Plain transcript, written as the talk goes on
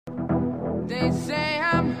They say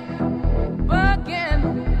I'm bugging,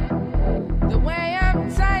 the way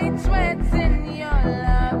I'm tight sweats in your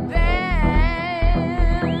love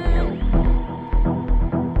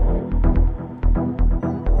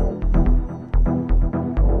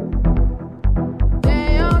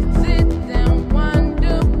They all sit and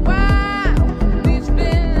wonder why these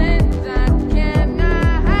feelings I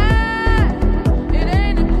cannot hide. It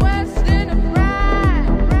ain't a question of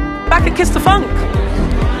pride. Back at Kissdafunk,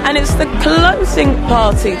 and it's the closing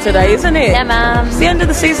party today, isn't it? Yeah, man. It's the end of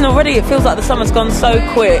the season already. It feels like the summer's gone so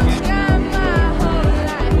quick.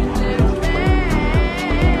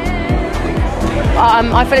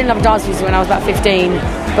 I fell in love with dance music when I was about 15,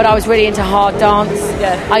 but I was really into hard dance.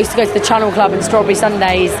 Yeah. I used to go to the Channel Club and Strawberry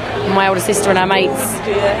Sundays with my older sister and her mates.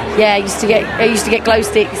 Yeah, I used to get glow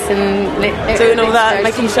sticks and doing all that,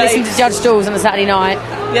 making listen to Judge Stalls on a Saturday night.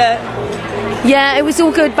 Yeah, it was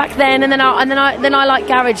all good back then, and then I liked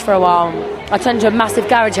garage for a while. I turned into a massive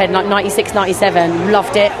garage head in like 96, 97.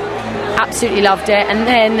 Loved it, absolutely loved it, and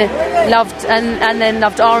then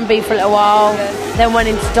loved R&B for a little while. Then went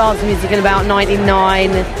into dance music in about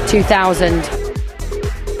 99, 2000.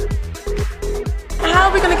 How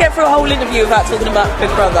are we going to get through a whole interview without talking about Big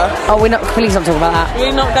Brother? Oh, please don't talk about that. Will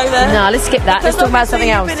we not go there? No, let's skip that. Because let's talk about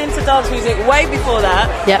something else. You've been into dance music way before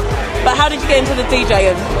that. Yep. But how did you get into the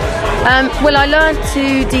DJing? Well, I learned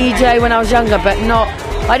to DJ when I was younger, but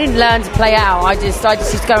I didn't learn to play out. I just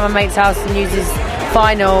used to go to my mate's house and use his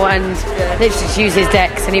vinyl and literally just use his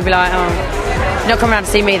decks, and he'd be like, "Oh, you're not coming around to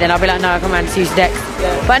see me?" Then I'll be like, "No, I come around to use your decks."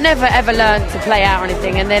 Yeah. But I never ever learned to play out or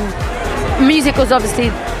anything. And then music was obviously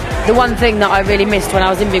the one thing that I really missed when I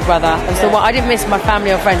was in Big Brother. And so I didn't miss my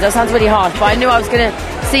family or friends. That sounds really hard, but I knew I was going to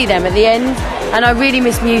see them at the end. And I really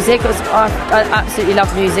miss music. I absolutely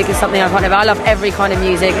love music. It's something I can't ever. I love every kind of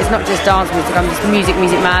music. It's not just dance music. I'm just music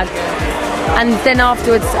mad. And then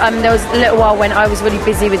afterwards, there was a little while when I was really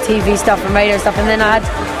busy with TV stuff and radio stuff. And then I had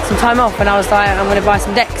some time off, and I was like, I'm going to buy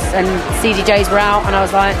some decks. And CDJs were out, and I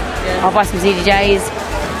was like, I'll buy some CDJs.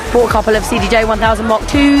 Bought a couple of CDJ 1000 Mark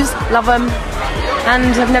 2s. Love them.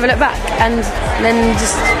 And I've never looked back. And then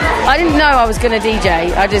I didn't know I was going to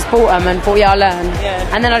DJ. I just bought them and thought, I'll learn.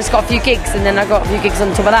 Yeah. And then I just got a few gigs, and then I got a few gigs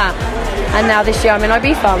on top of that. And now this year I'm in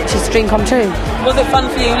Ibiza, which is a dream come true. Was it fun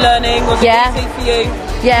for you learning? Was it easy for you?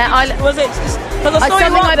 Yeah. Was it just... Because I saw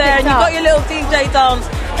you up there and you got your little DJ dance,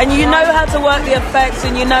 and you know how to work the effects,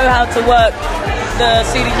 and you know how to work the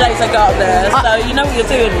CDJs that got up there, so you know what you're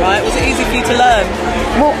doing, right? Was it easy for you to learn?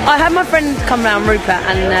 Well, I had my friend come round, Rupert,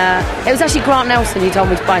 and it was actually Grant Nelson who told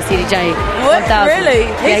me to buy a CDJ. What? Really?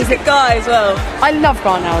 He's a good guy as well. I love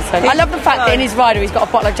Grant Nelson. I love the fact that in his rider he's got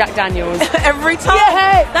a bottle of Jack Daniels. Every time?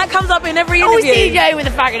 Yeah! That comes up in every interview. Always DJ with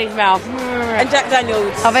a fag in his mouth. And Jack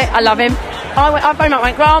Daniels. Love it, I love him. I phoned up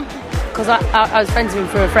and went, Grant, because I was friends with him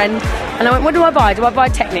through a friend, and I went, what do I buy? Do I buy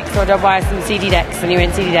Technics or do I buy some CD decks? And he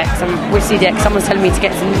went, CD decks. And with CD decks, someone's telling me to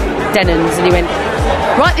get some Denons, and he went,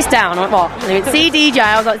 write this down. I went, what? And he went, CDJ.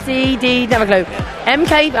 I was like, CD, didn't have a clue.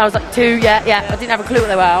 MK, I was like, 2, yeah. I didn't have a clue what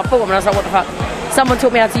they were. I bought them and I was like, what the fuck? Someone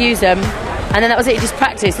taught me how to use them, and then that was it. You just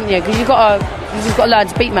practice, didn't you? Because you just got to learn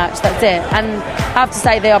to beat match. That's it. And I have to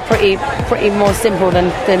say they are pretty more simple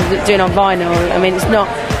than doing on vinyl. I mean, it's not.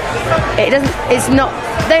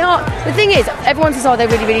 They are. The thing is, everyone says, oh, they're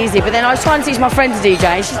really, really easy. But then I was trying to teach my friend to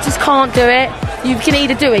DJ. She just can't do it. You can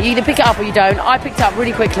either do it. You either pick it up or you don't. I picked it up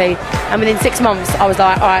really quickly, and within 6 months, I was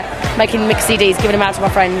like, all right, making mixed CDs, giving them out to my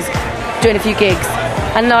friends, doing a few gigs,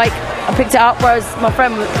 and like I picked it up. Whereas my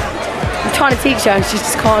friend, I'm trying to teach her, and she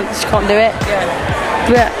can't do it. Yeah.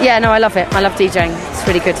 But yeah, no, I love it. I love DJing. It's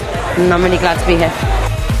really good, and I'm really glad to be here.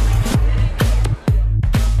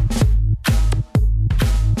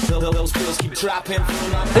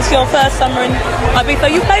 This is your first summer in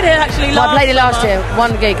Ibiza. You played it actually last. I played it last year.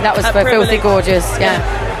 One gig. That was for Filthy Gorgeous. Yeah.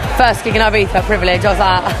 First gig in Ibiza. Privilege. I was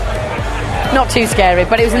like, not too scary,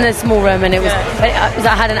 but it was in a small room, and it was.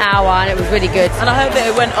 I had an hour, and it was really good. And I heard that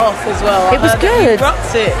it went off as well. It was good. You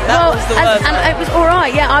rocked it. That was the worst. And it was all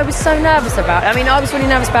right. Yeah, I was so nervous about it. I mean, I was really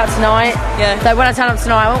nervous about tonight. Yeah. So when I turned up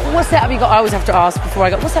tonight, I went, what setup have you got? I always have to ask before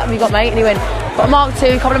I go, what setup have you got, mate? And he went, got a Mark II,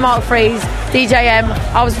 a couple of Mark IIIs, DJM.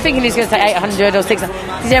 I was thinking he was going to take 800 or 600.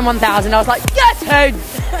 DJM 1000. I was like, yes, dude.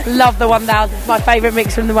 Love the 1000. It's my favourite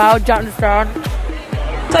mix in the world. Do you understand?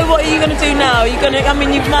 So what are you going to do now? Are you going to? I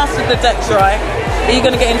mean, you've mastered the decks, right? Are you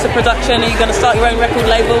going to get into production? Are you going to start your own record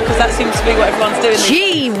label? Because that seems to be what everyone's doing.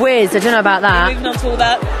 Gee whiz, I don't know about that. Moving on to all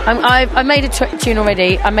that. I made a tune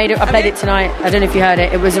already. I played it tonight. I don't know if you heard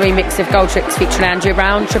it. It was a remix of Gold Tricks featuring Andrew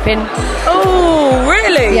Brown, Trippin'. Oh,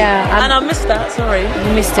 really? Yeah. And I missed that, sorry.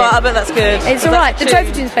 You missed it. But I bet that's good. It's alright. The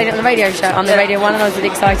Trophy Tunes played it on the radio show, on the Radio 1, and I was really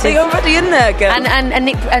excited. So you're already in there, girl. And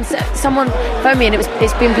Nick, and someone phoned me, and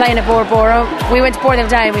it's been playing at Bora Bora. We went to Bora the other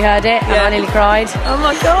day and we heard it, and I nearly cried. Oh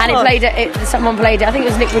my god. And it played it, someone played it, I think it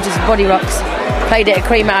was Nick Bridges' Body Rocks, played it at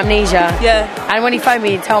Cream at Amnesia. Yeah. And when he phoned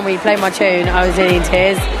me and told me he played my tune, I was really in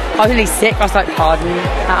tears. I was really sick. I was like, pardon,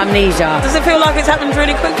 at Amnesia. Does it feel like it's happened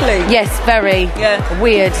really quickly? Yes, very. Yeah.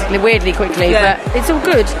 Weirdly quickly, yeah. But it's all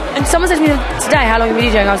good. And someone said to me today, how long have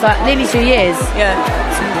you been DJing? I was like, nearly 2 years. Yeah.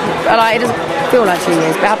 Like, it doesn't feel like 2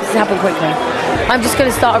 years, but it happened quickly. I'm just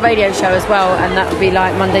going to start a radio show as well, and that will be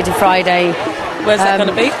like Monday to Friday. Where's that going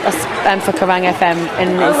to be? And for Kerrang FM,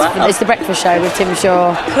 and wow. it's the breakfast show with Tim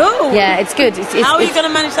Shaw. Cool. Yeah, it's good. How are you going to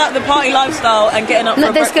manage that, the party lifestyle, and getting up?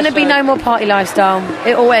 No, there's going to be no more party lifestyle.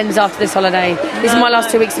 It all ends after this holiday. This is my last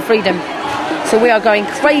 2 weeks of freedom, so we are going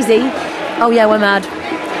crazy. Oh yeah, we're mad.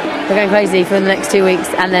 We're going crazy for the next 2 weeks,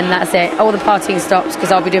 and then that's it. All the partying stops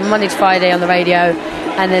because I'll be doing Monday to Friday on the radio,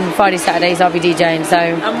 and then Friday, Saturdays I'll be DJing. So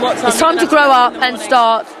and what time it's time to grow up and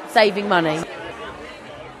start saving money.